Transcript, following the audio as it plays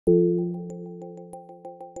Hello,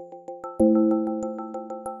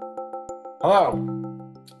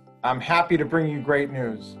 I'm happy to bring you great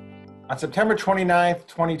news. On September 29th,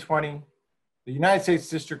 2020, the United States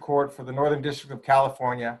District Court for the Northern District of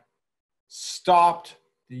California stopped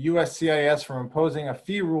the USCIS from imposing a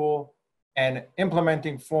fee rule and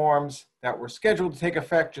implementing forms that were scheduled to take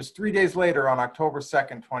effect just 3 days later on October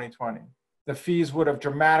 2nd, 2020. The fees would have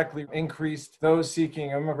dramatically increased those seeking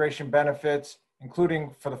immigration benefits, including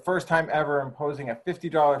for the first time ever imposing a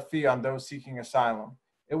 $50 fee on those seeking asylum.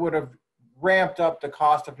 It would have ramped up the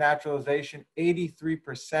cost of naturalization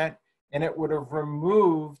 83%, and it would have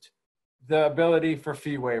removed the ability for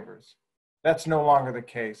fee waivers. That's no longer the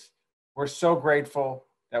case. We're so grateful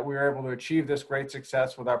that we were able to achieve this great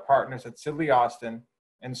success with our partners at Sidley Austin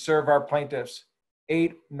and serve our plaintiffs,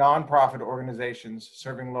 8 nonprofit organizations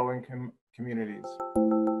serving low-income communities.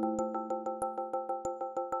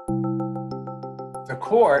 The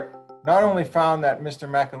court not only found that Mr.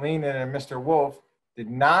 McAleenan and Mr. Wolf did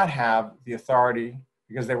not have the authority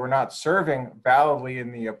because they were not serving validly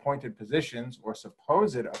in the appointed positions or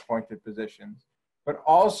supposed appointed positions, but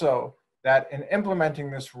also that in implementing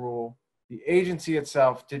this rule, the agency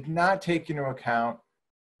itself did not take into account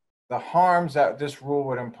the harms that this rule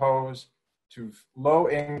would impose to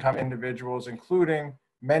low-income individuals, including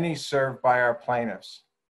many served by our plaintiffs.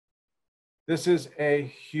 This is a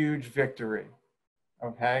huge victory,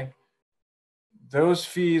 okay? Those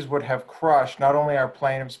fees would have crushed not only our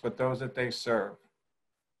plaintiffs, but those that they serve.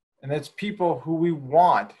 And it's people who we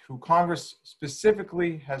want, who Congress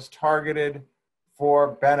specifically has targeted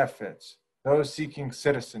for benefits, those seeking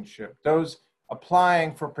citizenship, those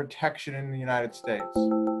applying for protection in the United States.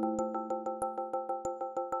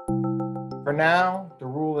 For now, the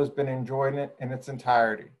rule has been enjoined in its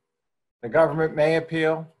entirety. The government may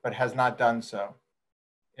appeal, but has not done so.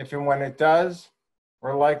 If and when it does,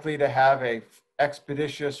 we're likely to have an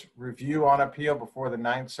expeditious review on appeal before the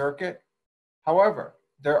Ninth Circuit. However,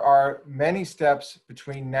 there are many steps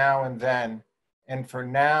between now and then, and for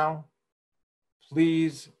now,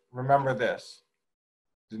 please remember this.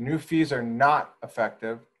 The new fees are not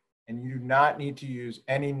effective, and you do not need to use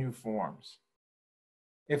any new forms.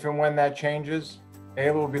 If and when that changes,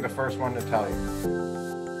 AILA will be the first one to tell you.